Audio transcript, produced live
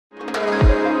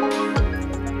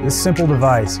This simple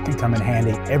device can come in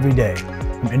handy every day,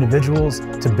 from individuals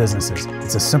to businesses.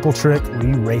 It's a simple trick where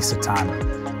you race a timer.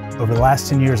 Over the last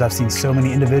 10 years, I've seen so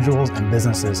many individuals and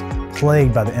businesses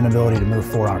plagued by the inability to move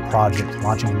forward on a project,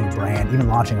 launching a new brand, even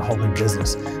launching a whole new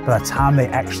business. By the time they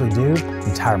actually do, the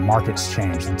entire market's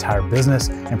changed, the entire business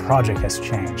and project has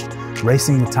changed.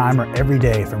 Racing the timer every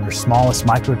day from your smallest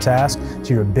micro task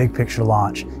to your big picture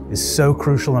launch is so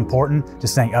crucial and important to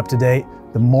staying up to date.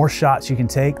 The more shots you can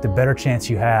take, the better chance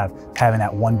you have of having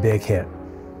that one big hit.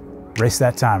 Race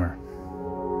that timer.